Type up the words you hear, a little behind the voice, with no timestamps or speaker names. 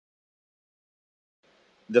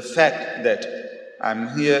The fact that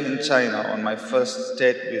I'm here in China on my first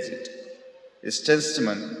state visit is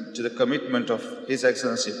testament to the commitment of His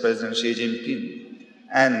Excellency President Xi Jinping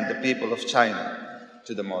and the people of China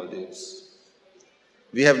to the Maldives.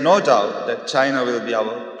 We have no doubt that China will be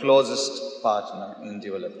our closest partner in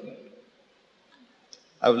development.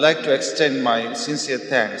 I would like to extend my sincere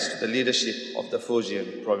thanks to the leadership of the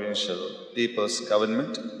Fujian Provincial People's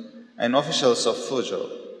Government and officials of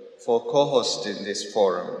Fuzhou for co-hosting this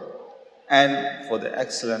forum and for the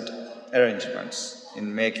excellent arrangements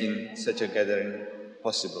in making such a gathering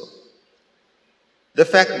possible. The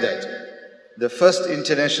fact that the first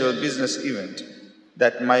international business event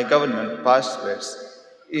that my government participates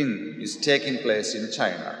in is taking place in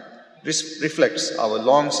China reflects our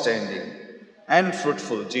long-standing and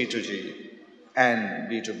fruitful G2G and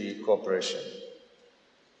B2B cooperation.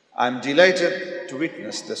 I'm delighted to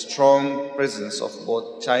witness the strong presence of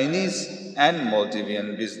both Chinese and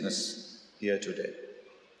Maldivian business here today.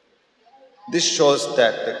 This shows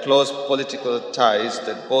that the close political ties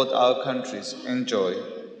that both our countries enjoy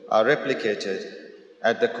are replicated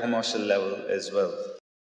at the commercial level as well.